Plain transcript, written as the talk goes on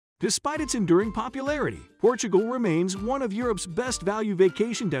Despite its enduring popularity, Portugal remains one of Europe's best value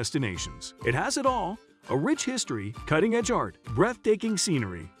vacation destinations. It has it all: a rich history, cutting-edge art, breathtaking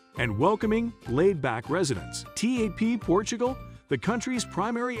scenery, and welcoming, laid-back residents. TAP Portugal, the country's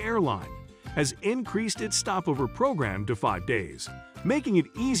primary airline, has increased its stopover program to 5 days, making it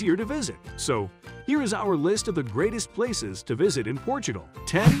easier to visit. So, here is our list of the greatest places to visit in Portugal.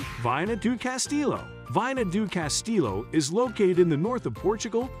 10. Viana do Castelo. Viana do Castelo is located in the north of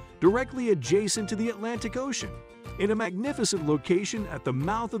Portugal, directly adjacent to the Atlantic Ocean, in a magnificent location at the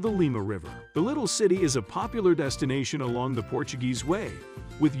mouth of the Lima River. The little city is a popular destination along the Portuguese Way,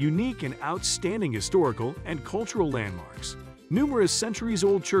 with unique and outstanding historical and cultural landmarks. Numerous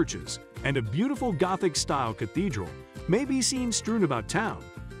centuries-old churches and a beautiful Gothic-style cathedral may be seen strewn about town,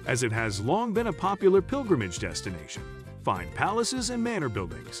 as it has long been a popular pilgrimage destination. Fine palaces and manor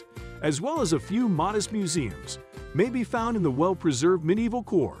buildings, as well as a few modest museums, may be found in the well-preserved medieval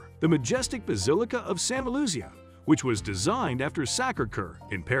core. The majestic Basilica of Santa Luzia, which was designed after Sacré-Cœur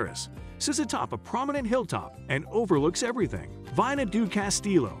in Paris, sits atop a prominent hilltop and overlooks everything. Viana do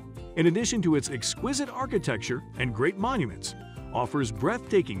Castelo, in addition to its exquisite architecture and great monuments, offers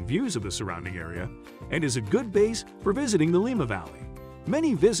breathtaking views of the surrounding area and is a good base for visiting the Lima Valley.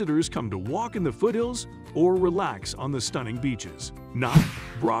 Many visitors come to walk in the foothills or relax on the stunning beaches. 9.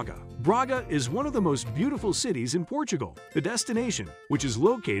 Braga. Braga is one of the most beautiful cities in Portugal. The destination, which is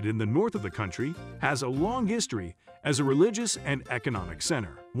located in the north of the country, has a long history as a religious and economic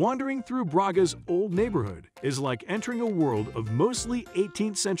center. Wandering through Braga's old neighborhood is like entering a world of mostly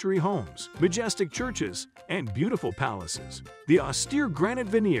 18th century homes, majestic churches, and beautiful palaces. The austere granite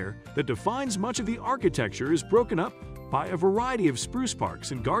veneer that defines much of the architecture is broken up by a variety of spruce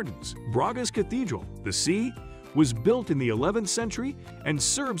parks and gardens. Braga's cathedral, the See, was built in the 11th century and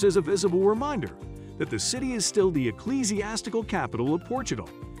serves as a visible reminder that the city is still the ecclesiastical capital of Portugal.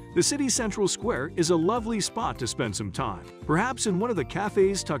 The city's central square is a lovely spot to spend some time, perhaps in one of the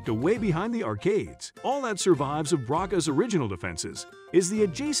cafes tucked away behind the arcades. All that survives of Braga's original defenses is the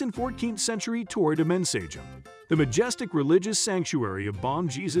adjacent 14th century Torre de Mensagem, the majestic religious sanctuary of Bom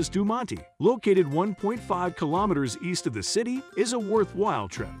Jesus do Monte. Located 1.5 kilometers east of the city, is a worthwhile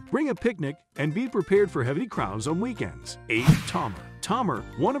trip. Bring a picnic and be prepared for heavy crowds on weekends. 8. Tomar. Tomar,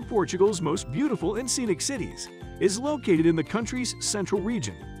 one of Portugal's most beautiful and scenic cities, is located in the country's central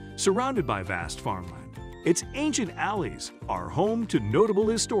region, surrounded by vast farmland. Its ancient alleys are home to notable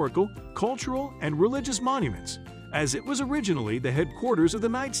historical, cultural, and religious monuments, as it was originally the headquarters of the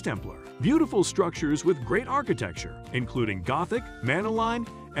Knights Templar. Beautiful structures with great architecture, including Gothic, Mannerline,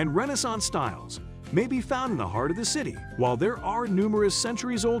 and Renaissance styles, may be found in the heart of the city. While there are numerous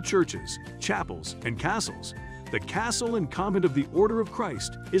centuries-old churches, chapels, and castles, the castle and convent of the Order of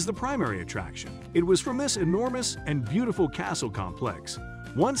Christ is the primary attraction. It was from this enormous and beautiful castle complex,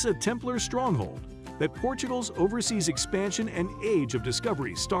 once a Templar stronghold, that Portugal's overseas expansion and age of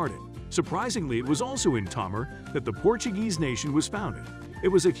discovery started. Surprisingly, it was also in Tomar that the Portuguese nation was founded. It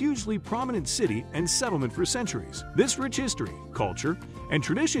was a hugely prominent city and settlement for centuries. This rich history, culture, and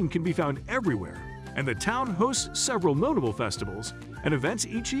tradition can be found everywhere, and the town hosts several notable festivals and events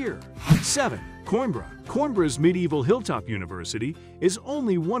each year. 7. Coimbra. Coimbra's medieval hilltop university is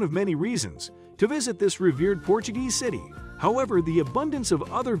only one of many reasons to visit this revered Portuguese city. However, the abundance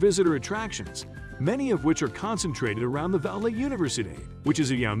of other visitor attractions, many of which are concentrated around the Valle Universidade, which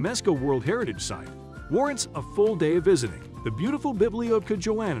is a UNESCO World Heritage Site, warrants a full day of visiting. The beautiful Biblioteca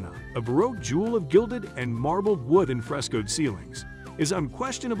Joanina, a Baroque jewel of gilded and marbled wood and frescoed ceilings, is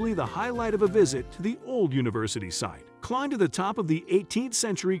unquestionably the highlight of a visit to the old university site. Climb to the top of the 18th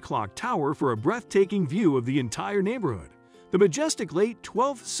century clock tower for a breathtaking view of the entire neighborhood. The majestic late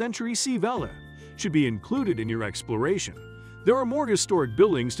 12th century Sea Vela should be included in your exploration. There are more historic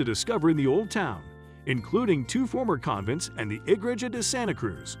buildings to discover in the old town, including 2 former convents and the Igreja de Santa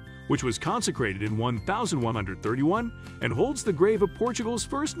Cruz, which was consecrated in 1131 and holds the grave of Portugal's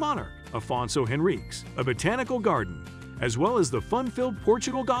first monarch, Afonso Henriques, a botanical garden, as well as the fun-filled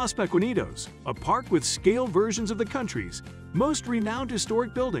Portugal dos Pequeninos, a park with scale versions of the country's most renowned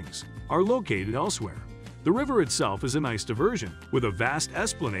historic buildings, are located elsewhere. The river itself is a nice diversion, with a vast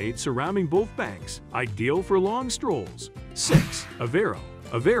esplanade surrounding both banks, ideal for long strolls. 6. Aveiro.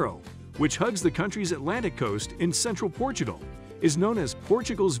 Aveiro, which hugs the country's Atlantic coast in central Portugal, is known as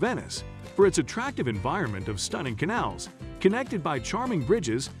Portugal's Venice for its attractive environment of stunning canals, connected by charming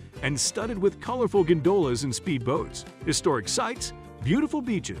bridges and studded with colorful gondolas and speedboats. Historic sites, beautiful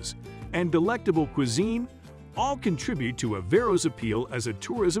beaches, and delectable cuisine all contribute to Aveiro's appeal as a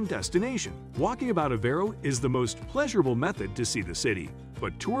tourism destination. Walking about Aveiro is the most pleasurable method to see the city,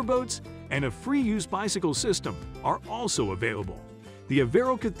 but tour boats and a free-use bicycle system are also available. The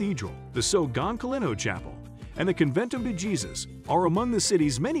Aveiro Cathedral, the São Gonçalo Chapel, and the Convento de Jesus are among the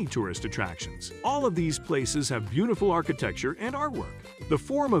city's many tourist attractions. All of these places have beautiful architecture and artwork. The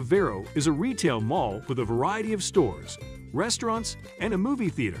Forum of Aveiro is a retail mall with a variety of stores, restaurants, and a movie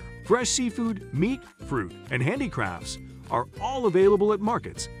theater. Fresh seafood, meat, fruit, and handicrafts are all available at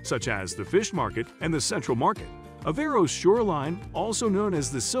markets such as the Fish Market and the Central Market. Aveiro's shoreline, also known as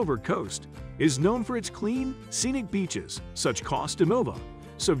the Silver Coast, is known for its clean, scenic beaches such Costa Nova,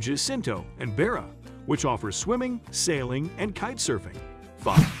 São Jacinto, and Beira, which offers swimming, sailing, and kite surfing.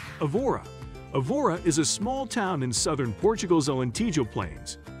 5. Évora. Évora is a small town in southern Portugal's Alentejo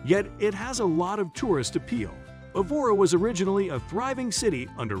Plains, yet it has a lot of tourist appeal. Évora was originally a thriving city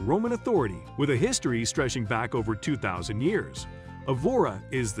under Roman authority with a history stretching back over 2,000 years. Évora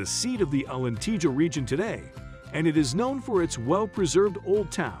is the seat of the Alentejo region today, and it is known for its well-preserved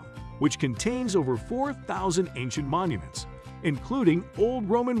old town, which contains over 4,000 ancient monuments, including old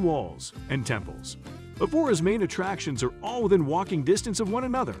Roman walls and temples. Évora's main attractions are all within walking distance of one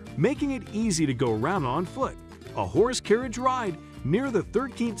another, making it easy to go around on foot. A horse carriage ride near the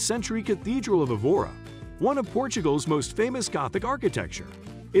 13th century Cathedral of Évora, one of Portugal's most famous Gothic architecture,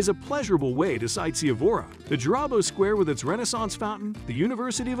 is a pleasurable way to sightsee Évora. The Jarabo Square with its Renaissance fountain, the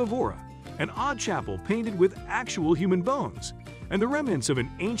University of Évora, an odd chapel painted with actual human bones, and the remnants of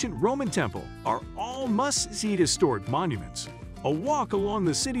an ancient Roman temple are all must-see historic monuments. A walk along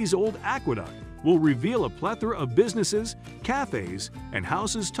the city's old aqueduct will reveal a plethora of businesses, cafes, and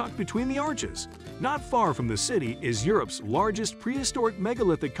houses tucked between the arches. Not far from the city is Europe's largest prehistoric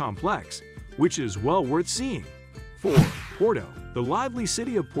megalithic complex, which is well worth seeing. 4. Porto. The lively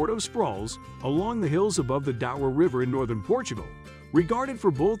city of Porto sprawls along the hills above the Douro River in northern Portugal, regarded for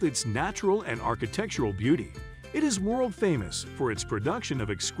both its natural and architectural beauty. It is world famous for its production of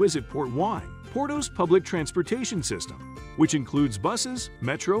exquisite port wine. Porto's public transportation system, which includes buses,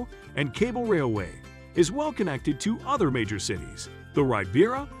 metro, and cable railway, is well connected to other major cities. The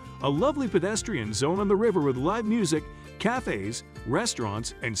Ribeira, a lovely pedestrian zone on the river with live music, cafes,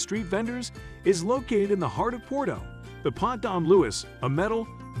 restaurants, and street vendors, is located in the heart of Porto. The Ponte Dom Luís, a metal,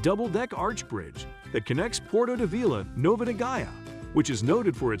 double-deck arch bridge that connects Porto to Vila Nova de Gaia, which is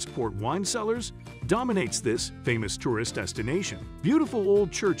noted for its port wine cellars, dominates this famous tourist destination. Beautiful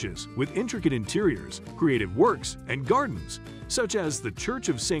old churches with intricate interiors, creative works, and gardens, such as the Church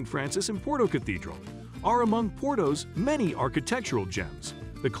of St. Francis in Porto Cathedral, are among Porto's many architectural gems.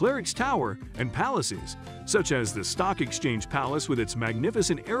 The Cleric's Tower and palaces, such as the Stock Exchange Palace with its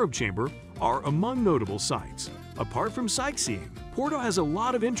magnificent Arab chamber, are among notable sights. Apart from sightseeing, Porto has a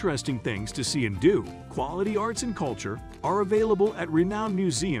lot of interesting things to see and do. Quality arts and culture are available at renowned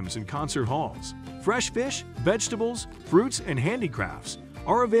museums and concert halls. Fresh fish, vegetables, fruits, and handicrafts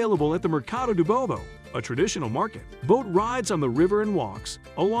are available at the Mercado do Povo, a traditional market. Boat rides on the river and walks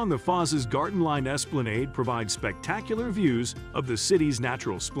along the Foz's garden-lined esplanade provide spectacular views of the city's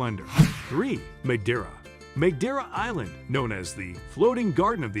natural splendor. 3. Madeira. Madeira Island, known as the Floating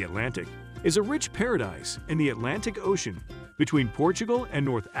Garden of the Atlantic, is a rich paradise in the Atlantic Ocean between Portugal and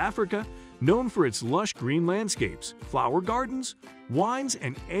North Africa, known for its lush green landscapes, flower gardens, wines,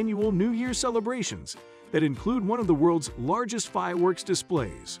 and annual New Year celebrations that include one of the world's largest fireworks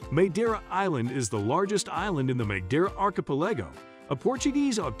displays. Madeira Island is the largest island in the Madeira Archipelago, a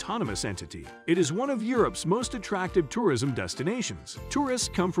Portuguese autonomous entity. It is one of Europe's most attractive tourism destinations. Tourists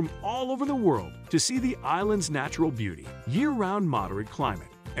come from all over the world to see the island's natural beauty, year-round moderate climate,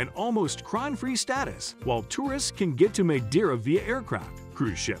 and almost crime-free status. While tourists can get to Madeira via aircraft,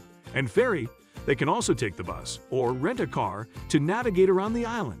 cruise ship, and ferry, they can also take the bus or rent a car to navigate around the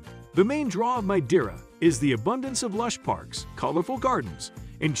island. The main draw of Madeira is the abundance of lush parks, colorful gardens,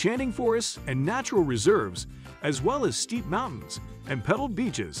 enchanting forests, and natural reserves, as well as steep mountains and petaled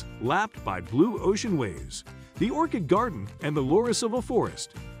beaches lapped by blue ocean waves. The Orchid Garden and the Loura Silva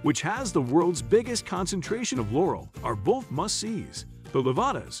Forest, which has the world's biggest concentration of laurel, are both must-sees. The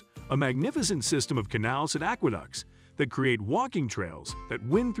Levadas, a magnificent system of canals and aqueducts that create walking trails that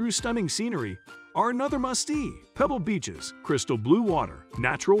wind through stunning scenery, are another must-see. Pebble beaches, crystal blue water,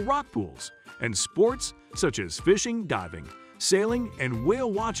 natural rock pools, and sports such as fishing, diving, sailing, and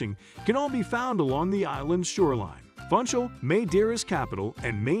whale watching can all be found along the island's shoreline. Funchal, Madeira's capital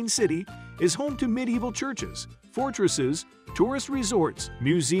and main city, is home to medieval churches, fortresses, tourist resorts,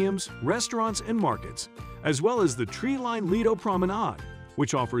 museums, restaurants, and markets, as well as the tree-lined Lido Promenade,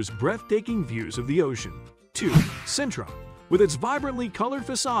 which offers breathtaking views of the ocean. 2. Sintra. With its vibrantly colored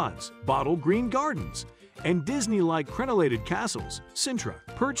facades, bottle green gardens, and Disney-like crenellated castles, Sintra,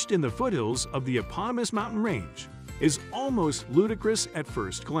 perched in the foothills of the eponymous mountain range, is almost ludicrous at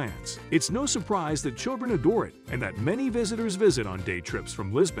first glance. It's no surprise that children adore it and that many visitors visit on day trips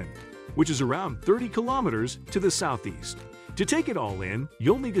from Lisbon, which is around 30 kilometers to the southeast. To take it all in,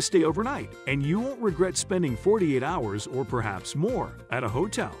 you'll need to stay overnight, and you won't regret spending 48 hours or perhaps more at a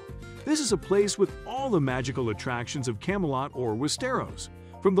hotel. This is a place with all the magical attractions of Camelot or Westeros,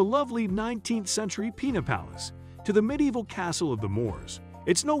 from the lovely 19th century Pina Palace to the medieval castle of the Moors.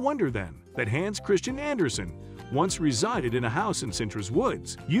 It's no wonder then that Hans Christian Andersen once resided in a house in Sintra's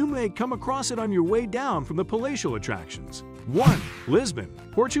woods. You may come across it on your way down from the palatial attractions. 1. Lisbon,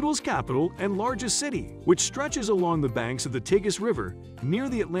 Portugal's capital and largest city, which stretches along the banks of the Tagus River near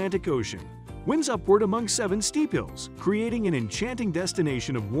the Atlantic Ocean, winds upward among 7 steep hills, creating an enchanting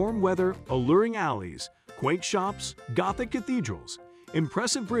destination of warm weather, alluring alleys, quaint shops, Gothic cathedrals,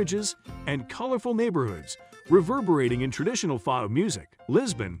 impressive bridges, and colorful neighborhoods reverberating in traditional fado music.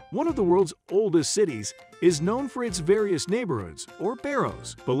 Lisbon, one of the world's oldest cities, is known for its various neighborhoods, or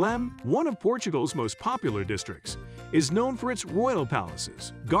bairros. Belém, one of Portugal's most popular districts, is known for its royal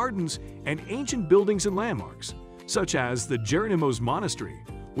palaces, gardens, and ancient buildings and landmarks, such as the Jeronimos Monastery,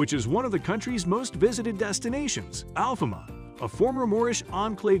 which is one of the country's most visited destinations. Alfama, a former Moorish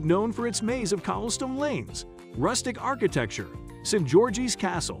enclave known for its maze of cobblestone lanes, rustic architecture, St. George's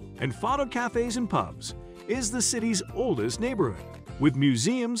Castle, and fado cafes and pubs, is the city's oldest neighborhood. With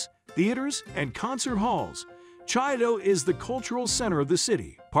museums, theaters, and concert halls, Chiado is the cultural center of the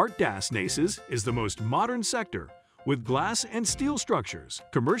city. Parque das Nações is the most modern sector, with glass and steel structures,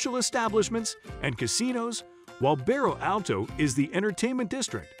 commercial establishments, and casinos, while Bairro Alto is the entertainment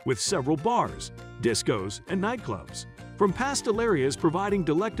district with several bars, discos, and nightclubs. From pastelerias providing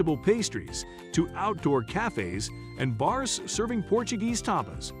delectable pastries to outdoor cafes and bars serving Portuguese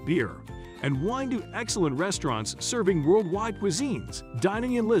tapas, beer, and wine to excellent restaurants serving worldwide cuisines,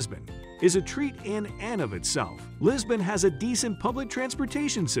 dining in Lisbon is a treat in and of itself. Lisbon has a decent public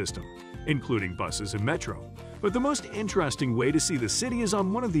transportation system, including buses and metro, but the most interesting way to see the city is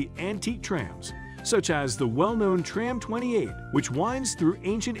on one of the antique trams, such as the well-known Tram 28, which winds through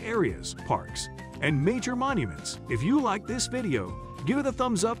ancient areas, parks, and major monuments. If you like this video, give it a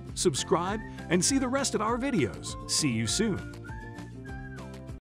thumbs up, subscribe, and see the rest of our videos. See you soon!